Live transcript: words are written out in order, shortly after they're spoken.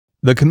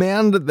The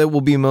command that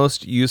will be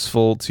most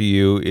useful to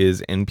you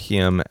is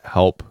npm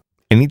help.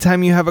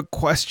 Anytime you have a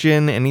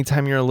question,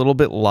 anytime you're a little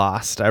bit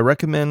lost, I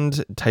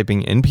recommend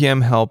typing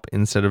npm help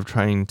instead of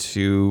trying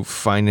to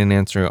find an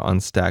answer on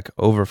Stack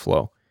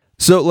Overflow.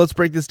 So let's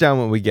break this down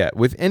what we get.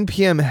 With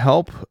npm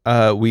help,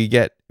 we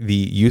get the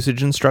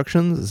usage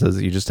instructions. It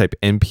says you just type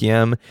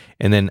npm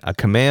and then a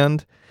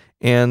command,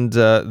 and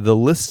the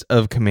list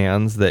of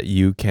commands that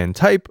you can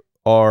type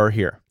are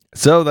here.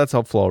 So that's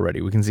helpful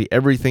already. We can see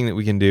everything that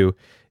we can do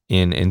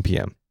in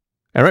npm.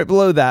 And right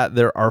below that,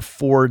 there are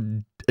 4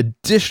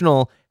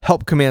 additional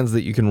help commands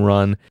that you can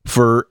run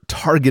for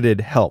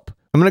targeted help.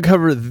 I'm going to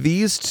cover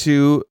these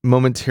 2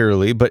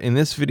 momentarily, but in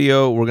this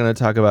video, we're going to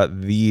talk about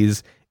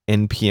these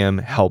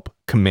npm help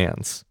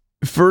commands.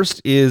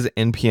 First is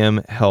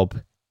npm help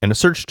and a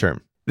search term.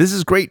 This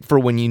is great for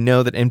when you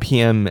know that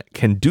npm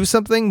can do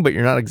something, but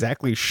you're not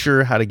exactly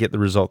sure how to get the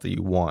result that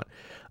you want.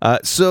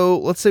 So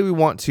let's say we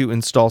want to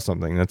install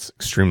something. That's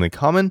extremely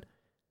common.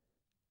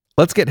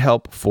 Let's get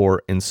help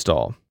for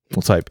install.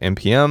 We'll type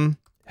npm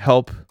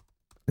help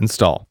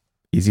install.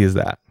 Easy as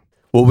that.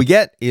 What we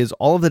get is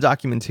all of the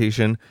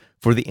documentation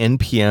for the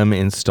npm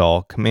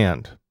install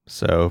command.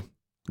 So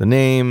the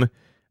name,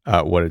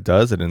 what it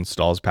does, it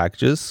installs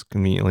packages,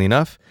 conveniently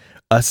enough.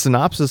 A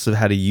synopsis of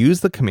how to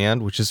use the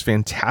command, which is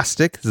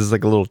fantastic. This is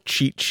like a little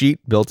cheat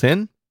sheet built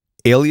in.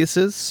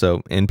 Aliases,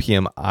 so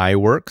npm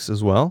iworks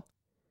as well.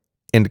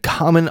 And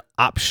common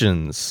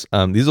options.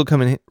 These will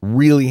come in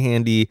really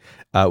handy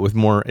with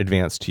more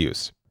advanced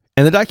use.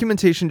 And the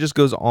documentation just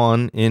goes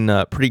on in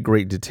pretty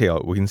great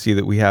detail. We can see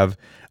that we have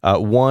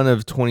 1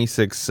 of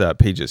 26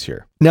 pages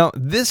here. Now,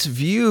 this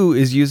view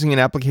is using an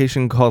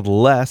application called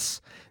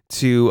Less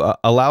to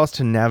allow us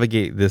to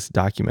navigate this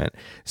document.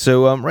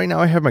 So right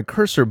now I have my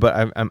cursor,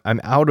 but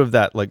I'm out of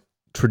that like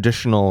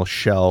traditional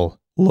shell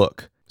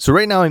look. So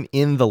right now I'm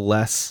in the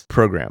Less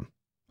program.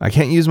 I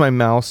can't use my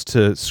mouse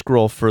to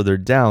scroll further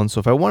down.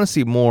 So if I want to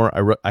see more,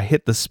 I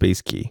hit the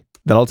space key.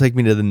 That'll take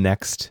me to the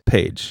next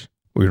page.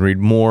 We can read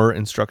more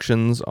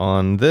instructions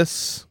on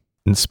this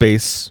in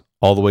space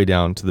all the way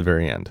down to the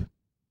very end.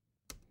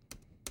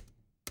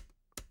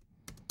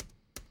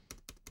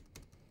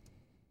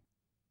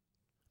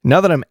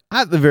 Now that I'm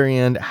at the very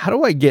end, how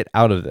do I get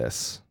out of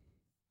this?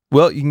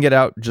 Well, you can get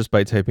out just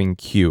by typing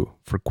Q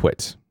for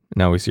quit.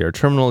 Now we see our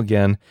terminal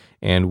again,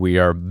 and we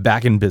are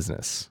back in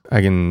business.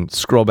 I can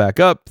scroll back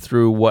up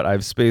through what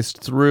I've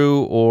spaced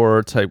through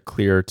or type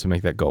clear to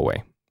make that go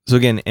away. So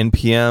again,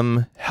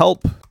 npm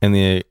help and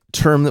the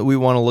term that we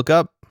want to look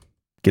up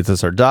gets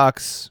us our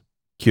docs,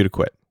 Q to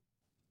quit.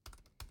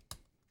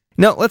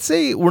 Now, let's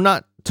say we're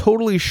not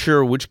totally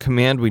sure which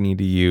command we need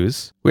to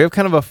use. We have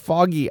kind of a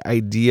foggy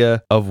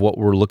idea of what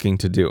we're looking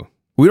to do.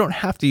 We don't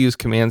have to use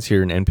commands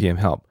here in npm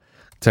help.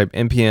 Type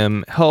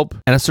npm help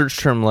and a search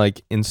term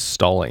like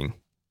installing.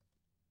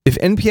 If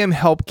npm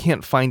help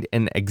can't find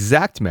an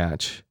exact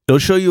match, it'll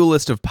show you a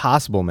list of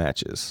possible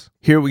matches.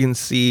 Here we can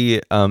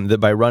see that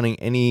by running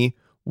any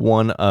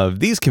one of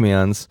these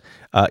commands,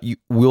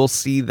 we'll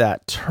see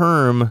that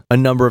term a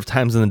number of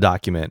times in the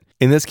document.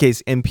 In this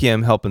case,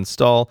 npm help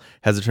install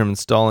has the term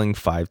installing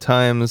 5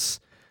 times.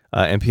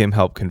 Npm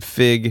help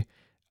config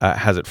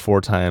has it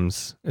 4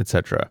 times,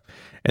 etc.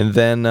 And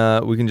then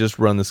we can just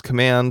run this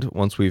command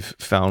once we've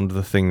found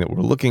the thing that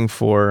we're looking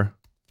for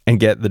and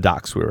get the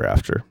docs we were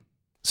after.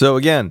 So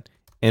again,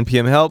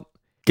 npm help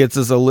gets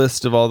us a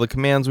list of all the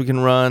commands we can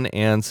run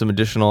and some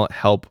additional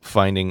help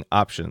finding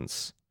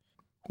options.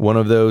 One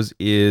of those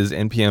is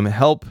npm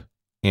help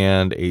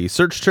and a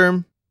search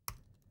term,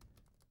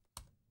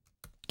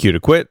 Q to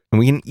quit. And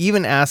we can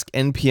even ask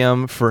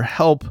npm for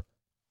help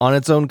on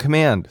its own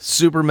command.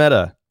 Super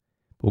meta.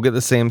 We'll get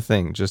the same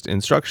thing, just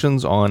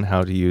instructions on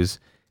how to use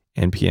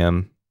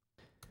npm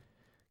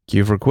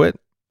Q for quit.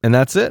 And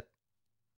that's it.